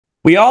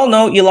We all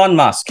know Elon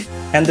Musk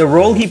and the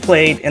role he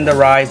played in the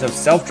rise of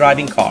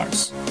self-driving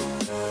cars.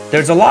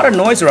 There's a lot of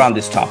noise around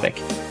this topic,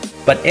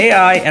 but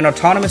AI and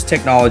autonomous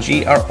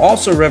technology are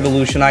also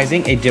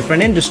revolutionizing a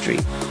different industry.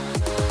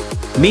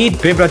 Meet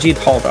Bibhrajit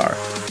Halder,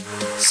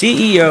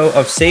 CEO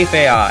of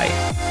SafeAi,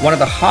 one of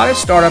the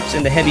hottest startups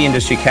in the heavy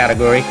industry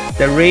category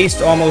that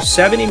raised almost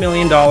 $70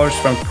 million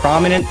from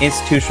prominent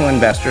institutional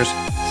investors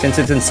since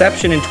its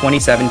inception in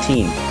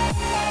 2017.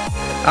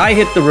 I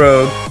hit the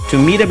road to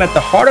meet him at the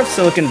heart of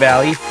Silicon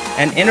Valley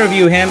and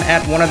interview him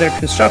at one of their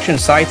construction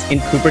sites in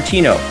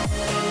Cupertino,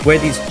 where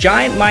these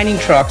giant mining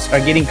trucks are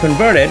getting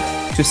converted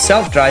to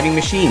self-driving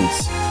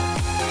machines.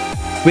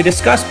 We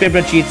discussed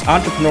Bibhrajit's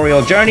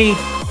entrepreneurial journey,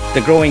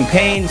 the growing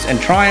pains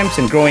and triumphs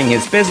in growing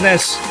his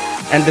business,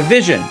 and the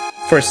vision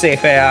for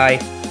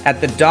SafeAi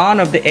at the dawn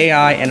of the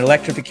AI and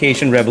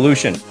electrification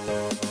revolution.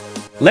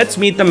 Let's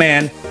meet the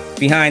man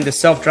behind the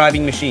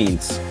self-driving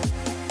machines.